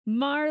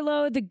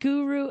Marlo, the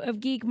guru of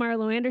geek,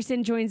 Marlo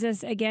Anderson, joins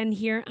us again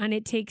here on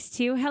It Takes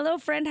Two. Hello,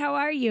 friend. How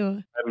are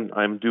you?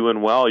 I'm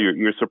doing well.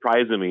 You're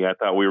surprising me. I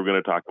thought we were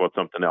going to talk about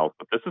something else,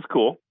 but this is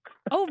cool.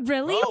 Oh,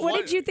 really? Oh, what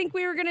what- did you think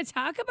we were going to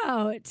talk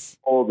about?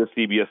 Oh, the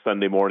CBS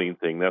Sunday morning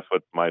thing. That's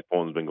what my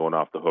phone's been going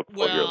off the hook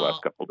for here the Well,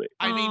 last couple of days.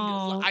 I mean,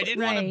 Oh, I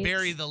didn't want to right.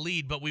 bury the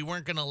lead, but we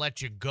weren't going to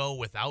let you go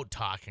without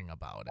talking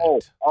about it. Oh,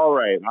 all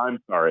right. I'm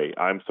sorry.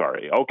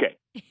 Okay.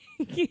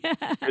 Yeah.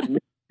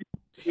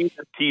 We need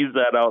to tease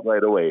that out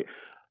right away.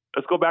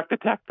 Let's go back to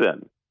tech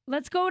then.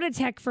 Let's go to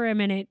tech for a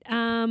minute.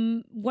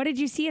 What did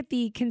you see at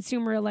the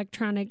Consumer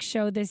Electronics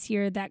Show this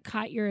year that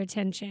caught your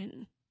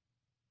attention?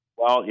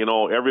 Well,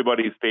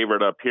 everybody's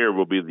favorite up here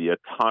will be the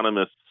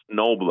autonomous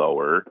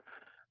snowblower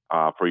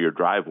for your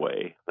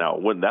driveway. Now,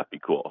 wouldn't that be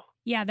cool?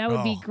 Yeah, that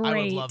would be Oh, great.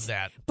 I would love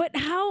that. But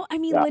how,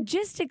 Yeah.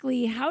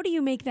 logistically, how do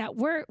you make that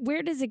work?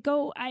 Where does it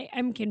go?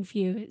 I'm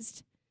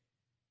confused.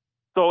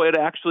 So it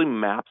actually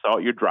maps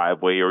out your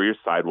driveway or your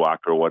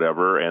sidewalk or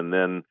whatever, and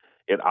then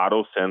it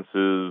auto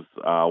senses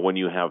when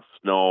you have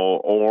snow,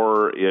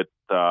 or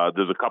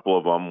there's a couple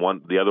of them.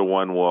 The other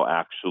one will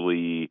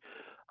actually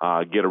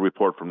get a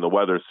report from the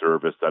weather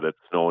service that it's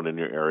snowing in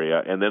your area,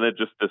 and then it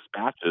just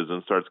dispatches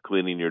and starts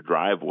cleaning your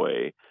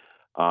driveway.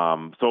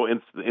 So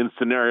in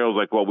scenarios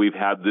like what we've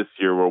had this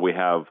year, where we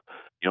have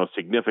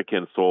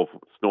significant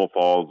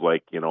snowfalls,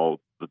 like the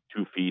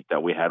 2 feet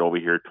that we had over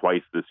here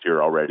twice this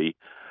year already.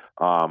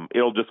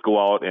 It'll just go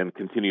out and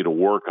continue to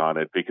work on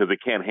it because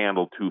it can't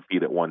handle 2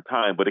 feet at one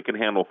time, but it can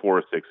handle 4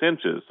 or 6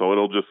 inches. So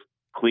it'll just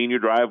clean your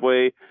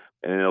driveway,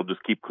 and it'll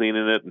just keep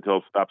cleaning it until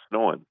it stops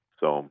snowing.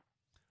 So,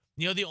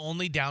 The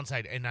only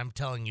downside, and I'm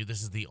telling you,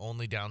 this is the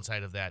only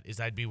downside of that,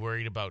 is I'd be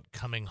worried about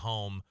coming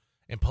home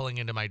and pulling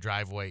into my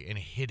driveway and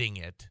hitting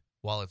it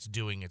while it's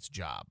doing its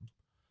job.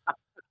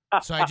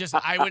 So I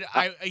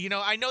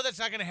know that's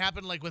not going to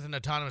happen like with an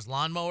autonomous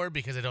lawnmower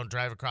because I don't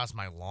drive across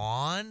my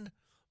lawn.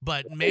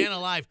 But man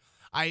alive,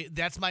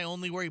 that's my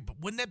only worry.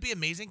 But wouldn't that be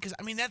amazing? Because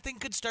that thing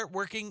could start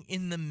working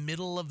in the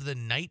middle of the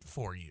night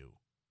for you.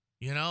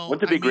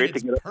 Wouldn't it be great to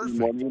it's get up in perfect. the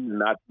morning and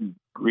not be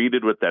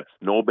greeted with that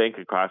snowbank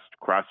across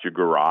your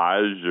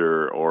garage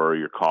or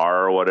your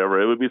car or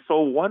whatever? It would be so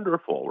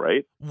wonderful,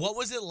 right? What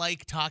was it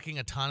like talking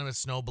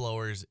autonomous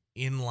snowblowers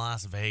in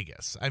Las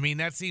Vegas?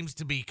 That seems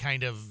to be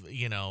kind of,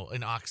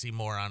 an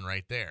oxymoron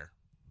right there.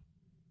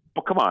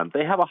 Oh, come on.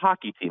 They have a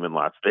hockey team in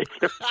Las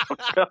Vegas.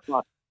 Come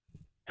on.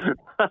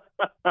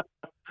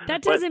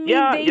 That doesn't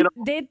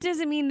that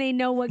doesn't mean they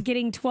know what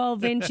getting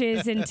 12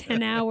 inches in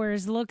 10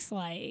 hours looks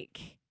like.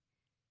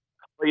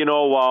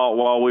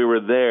 While we were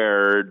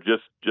there,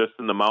 just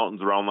in the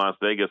mountains around Las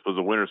Vegas was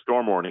a winter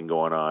storm warning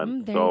going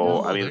on. There you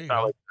So go. it's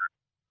not like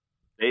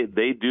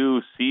they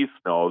do see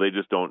snow. They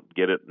just don't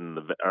get it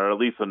or at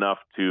least enough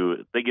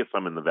to. They get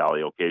some in the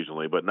valley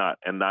occasionally, but not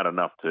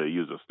enough to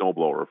use a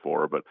snowblower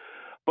for.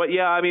 But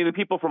yeah, the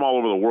people from all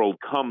over the world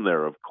come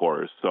there, of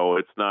course. So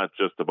it's not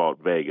just about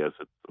Vegas;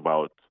 it's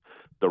about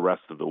the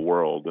rest of the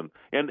world.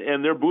 And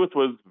their booth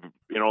was,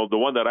 the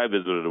one that I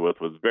visited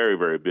with was very,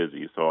 very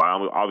busy. So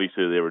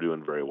obviously they were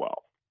doing very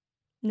well.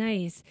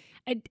 Nice.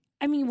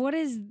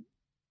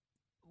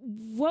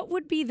 What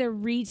would be the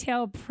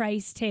retail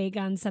price tag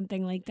on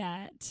something like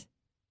that?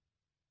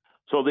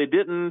 So they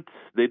didn't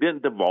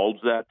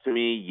divulge that to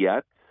me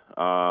yet.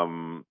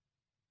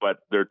 But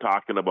they're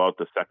talking about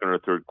the second or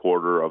third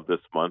quarter of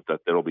this month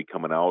that it'll be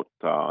coming out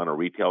on a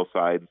retail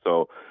side.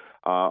 So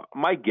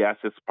my guess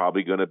is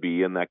probably going to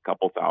be in that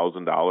couple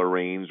 $1,000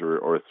 range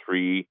or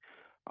 $3,000.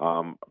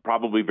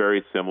 Probably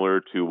very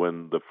similar to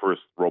when the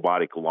first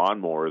robotic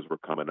lawnmowers were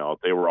coming out.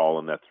 They were all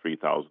in that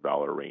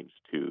 $3,000 range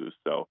too.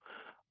 So,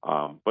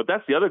 but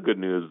that's the other good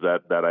news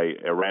that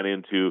I ran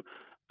into.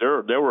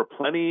 There were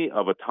plenty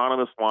of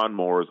autonomous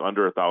lawnmowers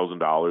under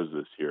 $1,000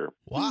 this year.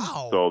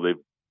 Wow. So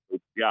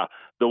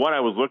the one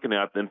I was looking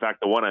at, in fact,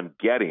 the one I'm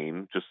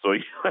getting, just so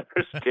you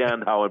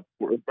understand how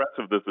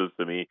impressive this is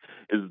to me,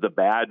 is the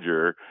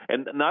Badger.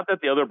 And not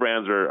that the other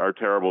brands are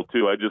terrible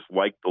too. I just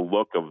like the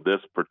look of this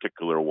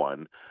particular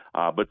one.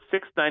 But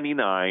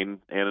 $699,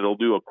 and it'll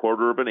do a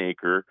quarter of an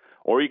acre.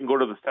 Or you can go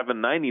to the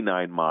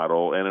 $799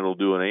 model, and it'll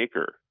do an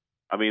acre.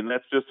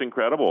 That's just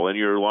incredible. And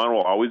your lawn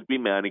will always be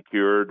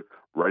manicured,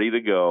 ready to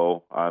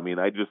go.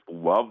 I just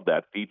love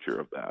that feature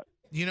of that.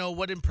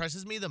 What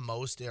impresses me the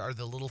most are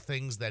the little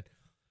things that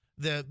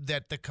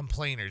the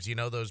complainers,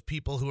 those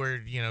people who are,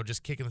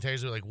 just kicking the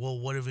tires, are like, well,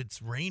 what if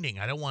it's raining?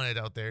 I don't want it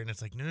out there. And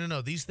it's like,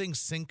 no. These things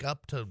sync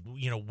up to,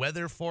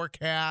 weather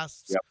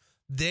forecasts. Yep.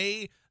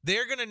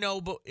 They're going to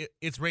know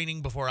it's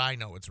raining before I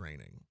know it's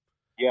raining.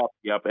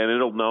 Yep. And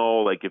it'll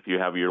know, like, if you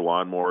have your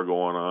lawnmower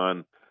going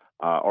on,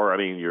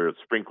 your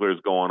sprinklers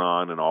going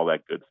on and all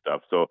that good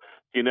stuff. So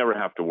you never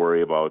have to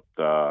worry about,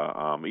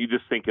 you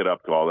just sync it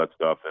up to all that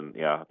stuff. And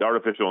yeah, the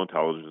artificial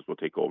intelligence will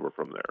take over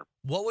from there.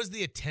 What was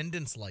the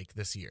attendance like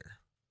this year?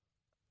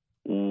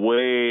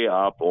 Way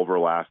up over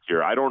last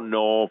year. I don't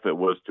know if it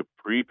was to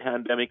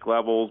pre-pandemic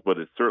levels, but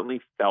it certainly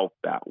felt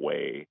that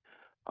way.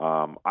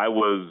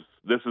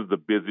 This is the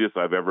busiest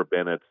I've ever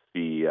been at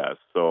CES.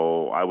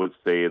 So I would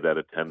say that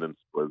attendance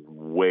was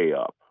way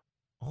up.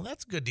 Well,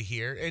 that's good to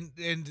hear. And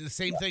the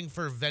same thing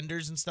for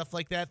vendors and stuff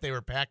like that. They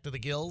were packed to the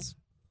gills.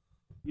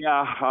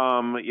 Yeah,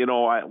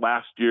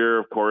 last year,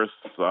 of course,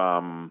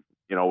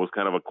 was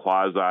kind of a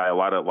quasi. A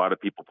lot of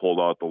people pulled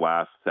out the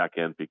last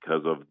second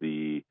because of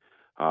the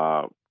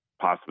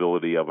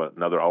possibility of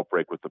another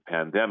outbreak with the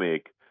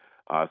pandemic.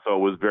 So it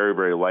was very,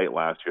 very light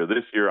last year.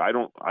 This year, I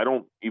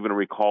don't even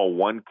recall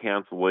one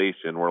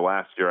cancellation. Where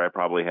last year I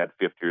probably had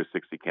 50 or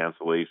 60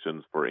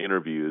 cancellations for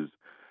interviews.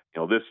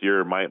 This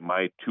year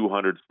my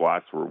 200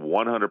 slots were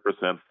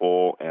 100%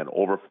 full and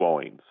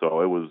overflowing.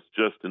 So it was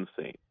just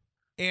insane.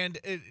 And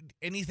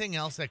anything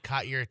else that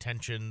caught your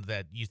attention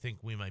that you think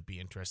we might be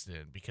interested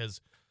in?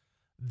 Because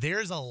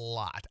there's a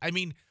lot. I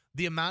mean,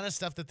 the amount of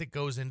stuff that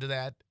goes into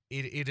that,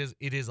 it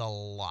is a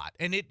lot.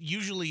 And it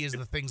usually is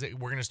the things that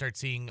we're going to start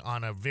seeing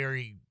on a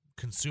very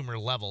consumer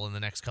level in the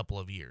next couple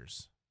of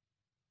years.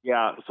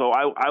 Yeah, so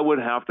I would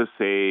have to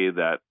say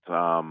that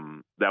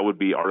that would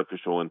be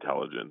artificial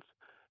intelligence.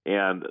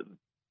 And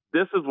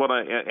this is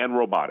and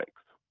robotics.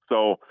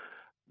 So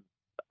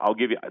I'll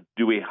give you,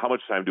 how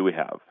much time do we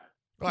have?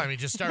 Well, I mean,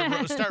 just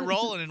start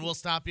rolling, and we'll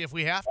stop you if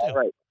we have to. All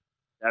right.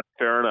 That's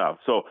fair enough.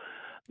 So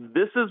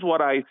this is what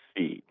I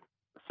see.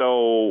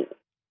 So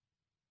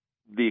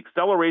the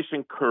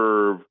acceleration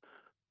curve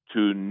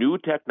to new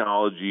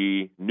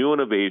technology, new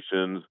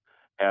innovations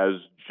has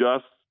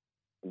just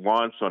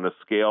launched on a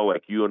scale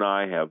like you and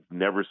I have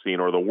never seen,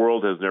 or the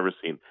world has never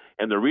seen.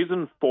 And the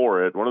reason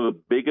for it, one of the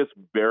biggest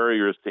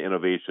barriers to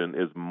innovation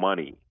is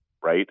money,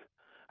 right?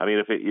 I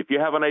mean, if you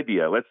have an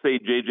idea, let's say,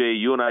 JJ,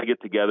 you and I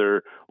get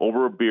together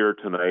over a beer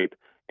tonight,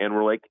 and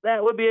we're like,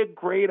 that would be a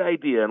great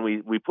idea. And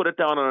we put it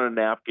down on a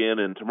napkin,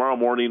 and tomorrow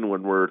morning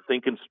when we're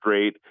thinking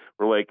straight,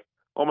 we're like,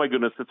 oh my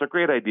goodness, it's a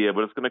great idea,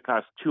 but it's going to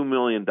cost $2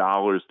 million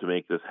to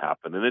make this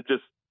happen. And it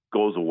just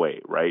goes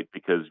away, right?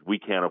 Because we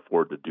can't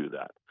afford to do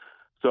that.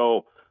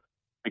 So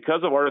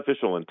because of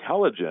artificial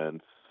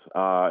intelligence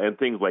and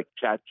things like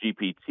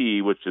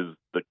ChatGPT, which is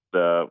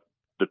the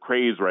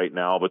craze right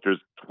now, but there's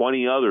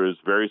 20 others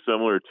very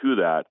similar to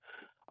that.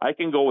 I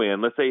can go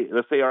in. Let's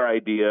say our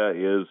idea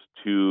is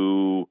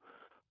to,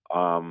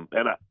 I'm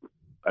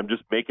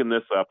just making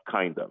this up,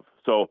 kind of.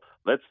 So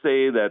let's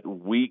say that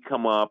we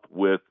come up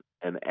with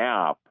an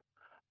app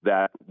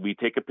that we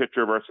take a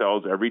picture of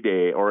ourselves every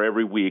day or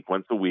every week,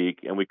 once a week,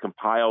 and we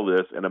compile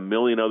this, and a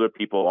million other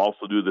people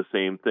also do the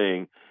same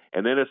thing,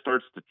 and then it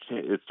starts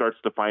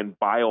to find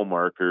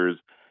biomarkers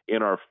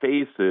in our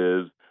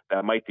faces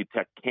that might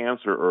detect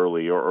cancer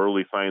early or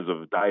early signs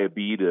of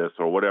diabetes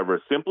or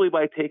whatever, simply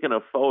by taking a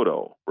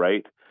photo,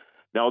 right?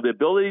 Now, the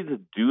ability to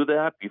do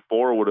that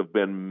before would have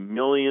been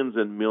millions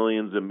and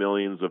millions and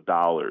millions of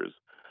dollars.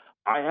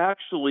 I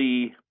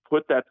actually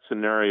put that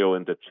scenario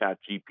into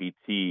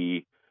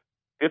ChatGPT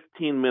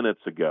 15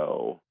 minutes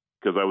ago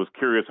because I was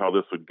curious how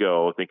this would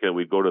go, thinking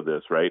we'd go to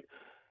this, right?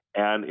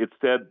 And it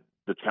said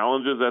the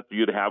challenges that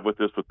you'd have with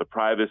this, with the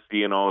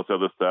privacy and all this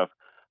other stuff.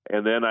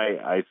 And then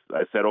I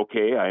said,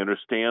 okay, I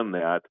understand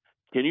that.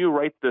 Can you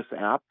write this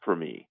app for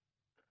me?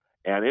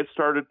 And it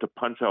started to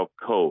punch out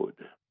code.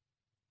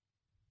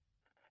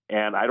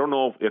 And I don't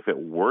know if it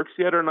works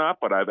yet or not,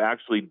 but I've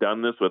actually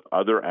done this with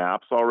other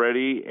apps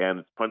already, and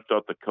it's punched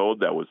out the code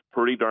that was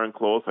pretty darn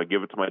close. I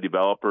give it to my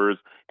developers,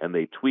 and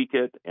they tweak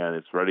it, and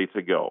it's ready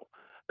to go.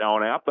 Now,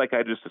 an app like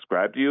I just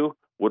described to you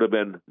would have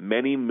been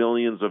many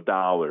millions of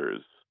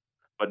dollars.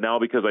 But now,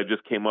 because I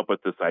just came up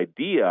with this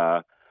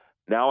idea,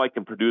 now I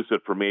can produce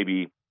it for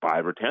maybe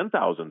 $5,000 or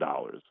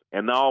 $10,000.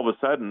 And now all of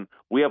a sudden,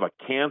 we have a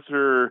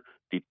cancer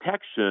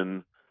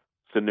detection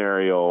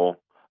scenario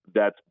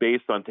that's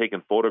based on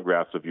taking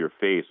photographs of your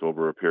face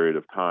over a period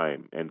of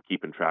time and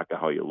keeping track of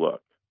how you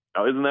look.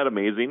 Now, isn't that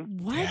amazing?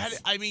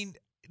 What? I mean,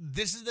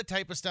 this is the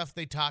type of stuff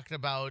they talked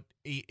about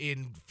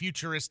in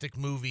futuristic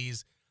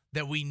movies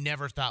that we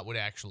never thought would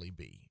actually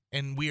be.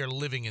 And we are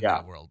living in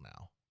that world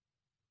now.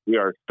 We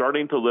are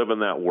starting to live in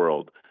that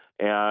world.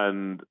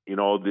 And,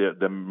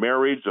 the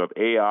marriage of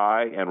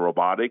AI and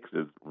robotics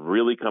is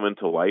really coming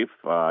to life.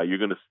 You're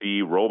going to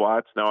see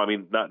robots now. I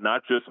mean,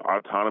 not just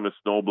autonomous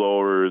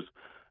snowblowers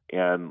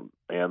and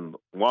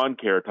lawn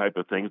care type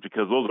of things,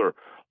 because those are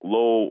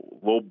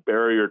low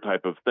barrier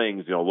type of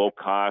things, low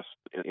cost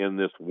in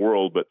this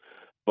world,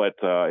 but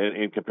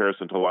in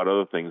comparison to a lot of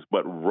other things.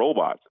 But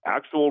robots,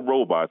 actual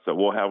robots that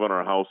we'll have in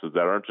our houses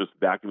that aren't just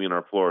vacuuming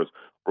our floors,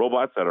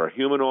 robots that are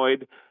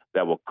humanoid,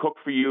 that will cook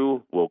for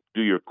you, will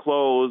do your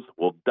clothes,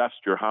 will dust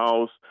your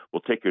house, will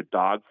take your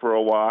dog for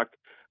a walk.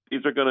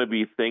 These are going to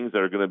be things that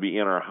are going to be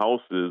in our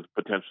houses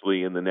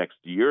potentially in the next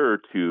year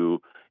or two.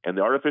 And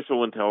the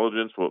artificial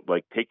intelligence will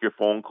take your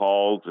phone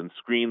calls and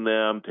screen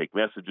them, take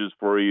messages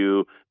for you.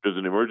 If there's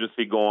an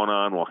emergency going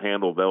on, we'll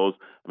handle those.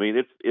 I mean,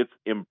 it's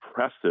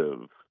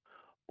impressive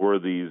where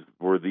these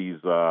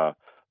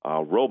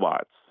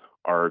robots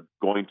are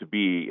going to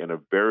be in a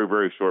very,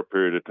 very short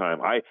period of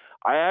time. I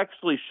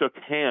actually shook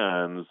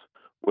hands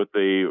with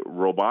a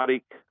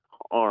robotic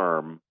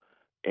arm,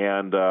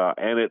 and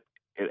it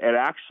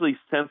actually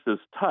senses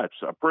touch.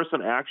 A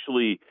person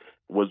actually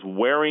was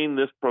wearing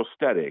this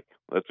prosthetic.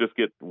 Let's just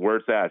get where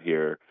it's at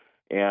here.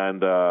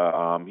 and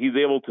he's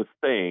able to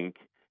think,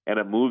 and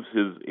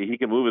he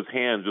can move his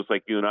hands just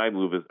like you and I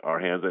move our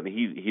hands, and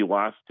he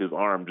lost his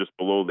arm just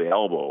below the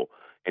elbow,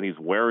 and he's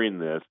wearing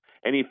this,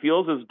 and he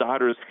feels his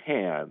daughter's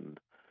hand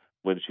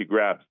when she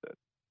grabs it.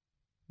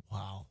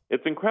 Wow.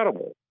 It's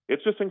incredible.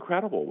 It's just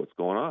incredible what's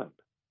going on.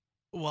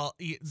 Well,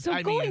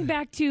 so going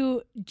back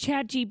to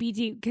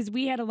ChatGPT, because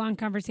we had a long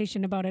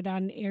conversation about it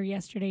on air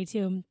yesterday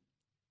too.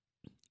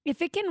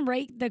 If it can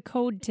write the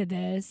code to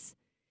this,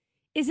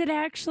 is it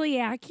actually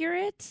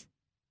accurate?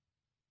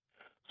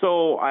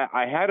 So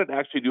I had it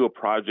actually do a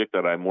project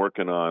that I'm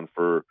working on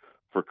for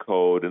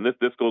code, and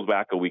this goes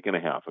back a week and a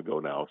half ago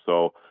now.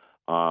 So,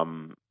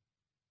 and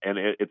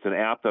it's an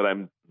app that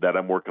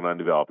I'm working on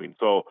developing.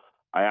 So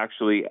I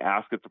actually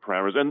ask it the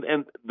parameters,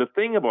 and the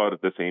thing about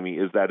it, Amy,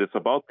 is that it's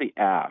about the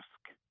ask.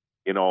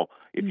 You know,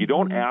 if you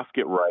don't ask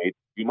it right,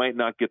 you might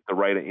not get the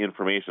right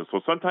information.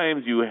 So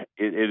sometimes it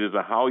is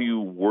how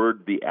you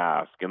word the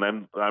ask, and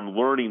I'm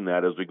learning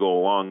that as we go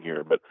along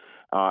here. But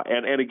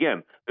and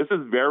again, this is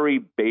very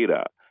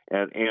beta,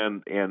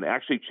 and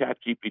actually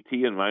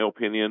ChatGPT, in my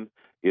opinion,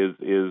 is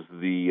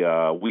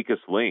the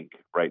weakest link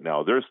right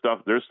now. There's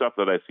stuff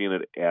that I've seen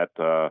at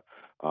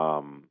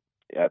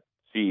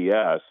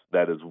CES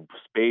that is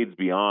spades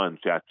beyond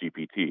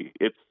ChatGPT.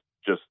 It's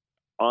just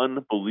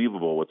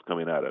unbelievable what's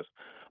coming at us.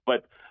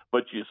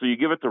 But you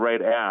give it the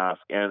right ask,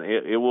 and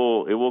it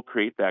will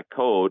create that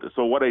code.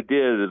 So what I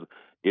did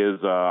is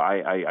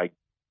I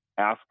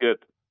asked it.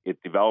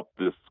 It developed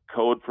this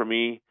code for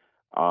me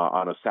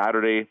on a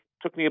Saturday. It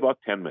took me about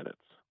 10 minutes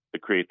to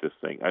create this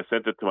thing. I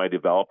sent it to my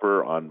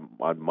developer on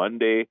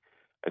Monday.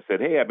 I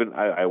said, hey,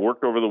 I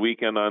worked over the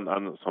weekend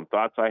on some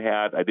thoughts I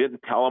had. I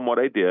didn't tell him what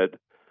I did.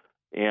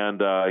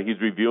 And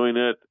he's reviewing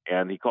it,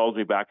 and he calls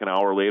me back an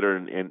hour later,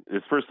 and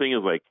his first thing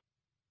is like,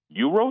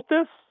 you wrote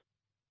this?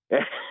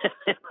 I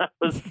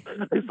was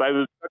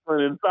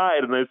chuckling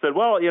inside, and I said,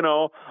 well,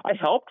 I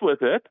helped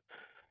with it.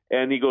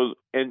 And he goes,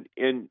 and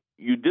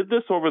you did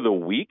this over the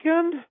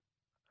weekend?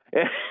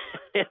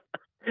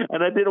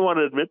 And I didn't want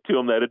to admit to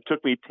him that it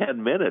took me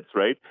 10 minutes,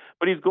 right?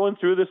 But he's going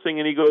through this thing,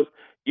 and he goes,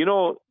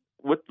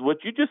 what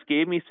you just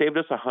gave me saved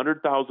us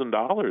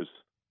 $100,000.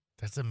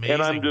 That's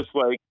amazing.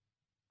 And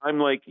I'm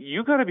like,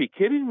 you got to be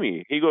kidding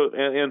me. He goes,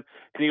 and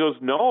he goes,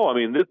 no, I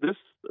mean, this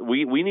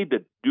we need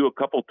to do a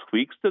couple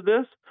tweaks to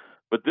this,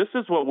 but this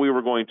is what we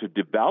were going to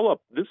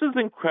develop. This is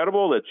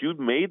incredible that you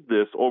made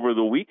this over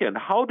the weekend.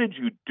 How did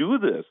you do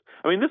this?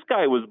 I mean, this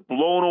guy was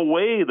blown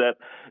away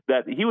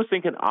that he was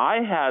thinking I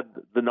had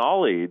the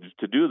knowledge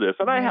to do this,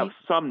 and I have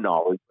some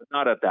knowledge, but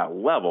not at that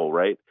level,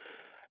 right?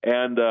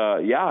 And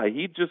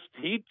he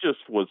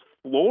just was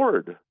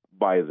floored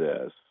by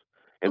this.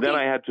 And then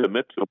I had to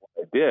admit to what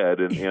I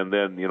did, and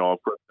then,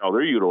 of course, now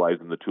they're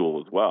utilizing the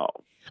tool as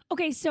well.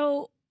 Okay,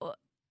 so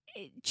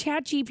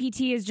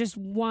ChatGPT is just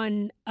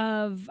one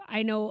of,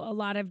 I know a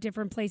lot of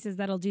different places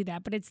that'll do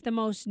that, but it's the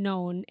most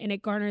known, and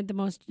it garnered the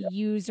most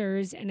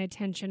users and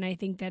attention, I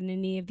think, than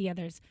any of the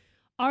others.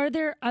 Are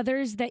there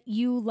others that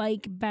you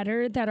like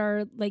better that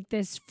are like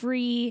this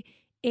free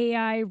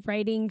AI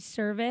writing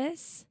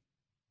service?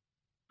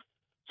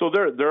 So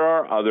there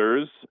are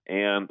others,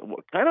 and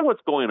kind of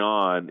what's going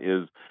on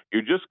is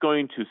you're just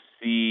going to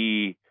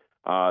see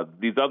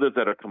these others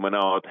that are coming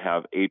out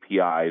have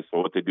APIs. So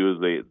what they do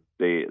is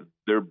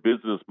their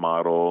business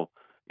model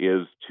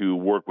is to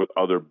work with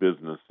other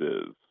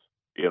businesses.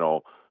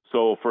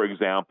 So for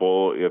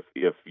example,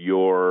 if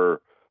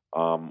you're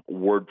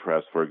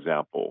WordPress, for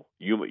example,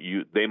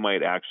 they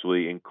might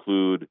actually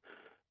include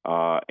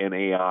an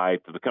AI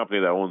to the company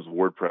that owns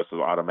WordPress is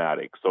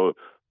Automatic. So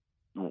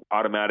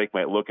Automatic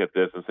might look at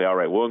this and say, all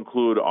right, we'll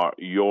include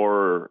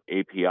your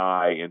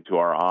API into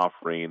our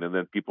offering, and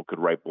then people could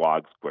write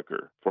blogs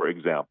quicker, for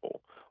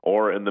example.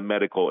 Or in the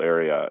medical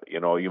area,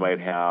 you might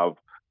have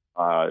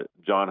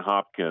John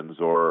Hopkins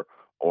or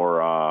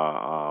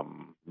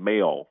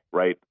Mayo,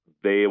 right?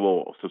 They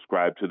will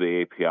subscribe to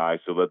the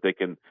API so that they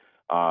can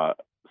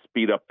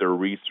speed up their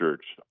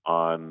research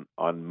on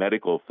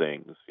medical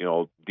things,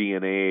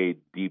 DNA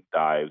deep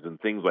dives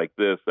and things like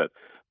this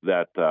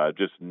that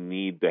just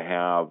need to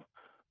have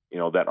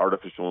that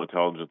artificial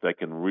intelligence that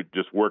can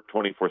just work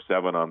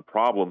 24/7 on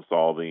problem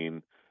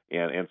solving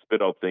and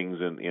spit out things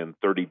in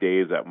 30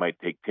 days that might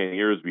take 10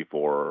 years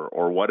before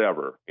or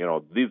whatever.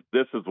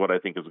 This is what I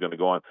think is going to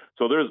go on.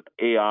 So there's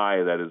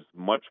AI that is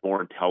much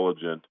more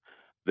intelligent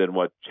than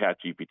what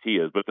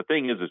ChatGPT is. But the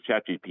thing is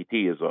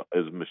ChatGPT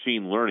is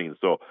machine learning.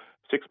 So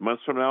 6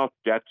 months from now,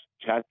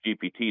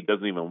 ChatGPT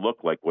doesn't even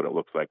look like what it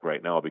looks like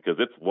right now because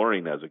it's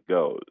learning as it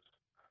goes.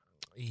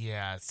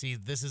 Yeah, see,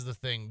 this is the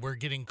thing. We're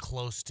getting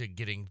close to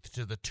getting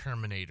to the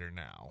Terminator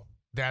now.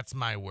 That's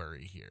my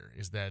worry here,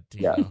 is that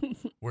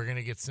we're going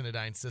to get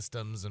Cinedyne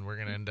systems, and we're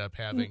going to end up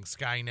having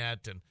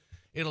Skynet, and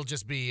it'll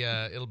just be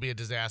it'll be a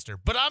disaster.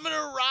 But I'm going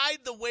to ride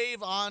the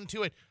wave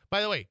onto it.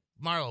 By the way,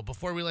 Marlo,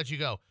 before we let you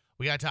go,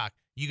 we got to talk.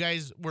 You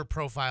guys were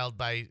profiled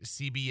by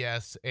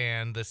CBS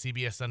and the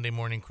CBS Sunday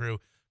Morning crew.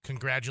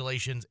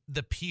 Congratulations.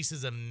 The piece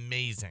is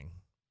amazing.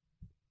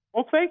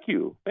 Well, thank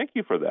you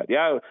for that.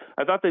 Yeah,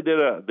 I thought they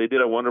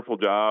did a wonderful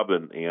job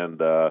and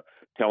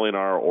telling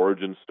our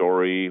origin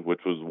story,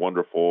 which was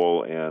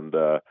wonderful, and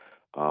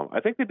I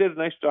think they did a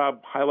nice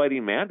job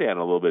highlighting Mandan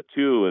a little bit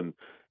too.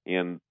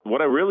 And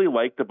what I really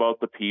liked about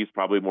the piece,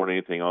 probably more than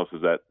anything else,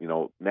 is that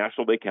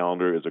National Day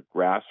Calendar is a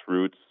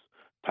grassroots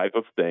type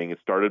of thing. It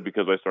started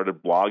because I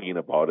started blogging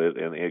about it,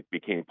 and it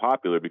became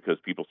popular because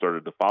people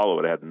started to follow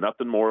it. It had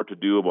nothing more to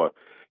do about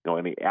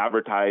any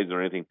advertising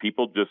or anything.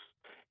 People just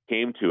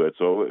came to it.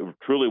 So it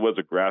truly was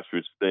a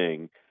grassroots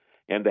thing.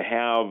 And to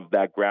have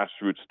that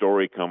grassroots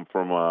story come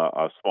from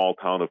a small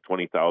town of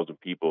 20,000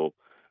 people,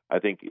 I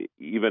think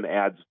even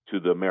adds to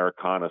the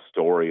Americana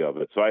story of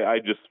it. So I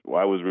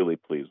was really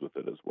pleased with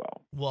it as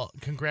well. Well,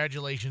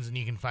 congratulations, and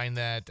you can find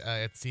that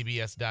at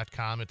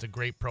CBS.com. It's a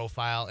great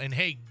profile. And,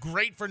 hey,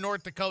 great for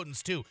North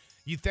Dakotans, too.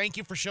 Thank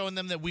you for showing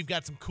them that we've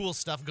got some cool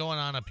stuff going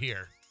on up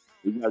here.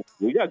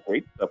 We got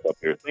great stuff up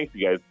here. Thanks,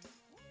 you guys.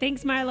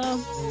 Thanks, Milo.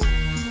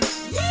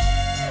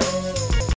 Yeah!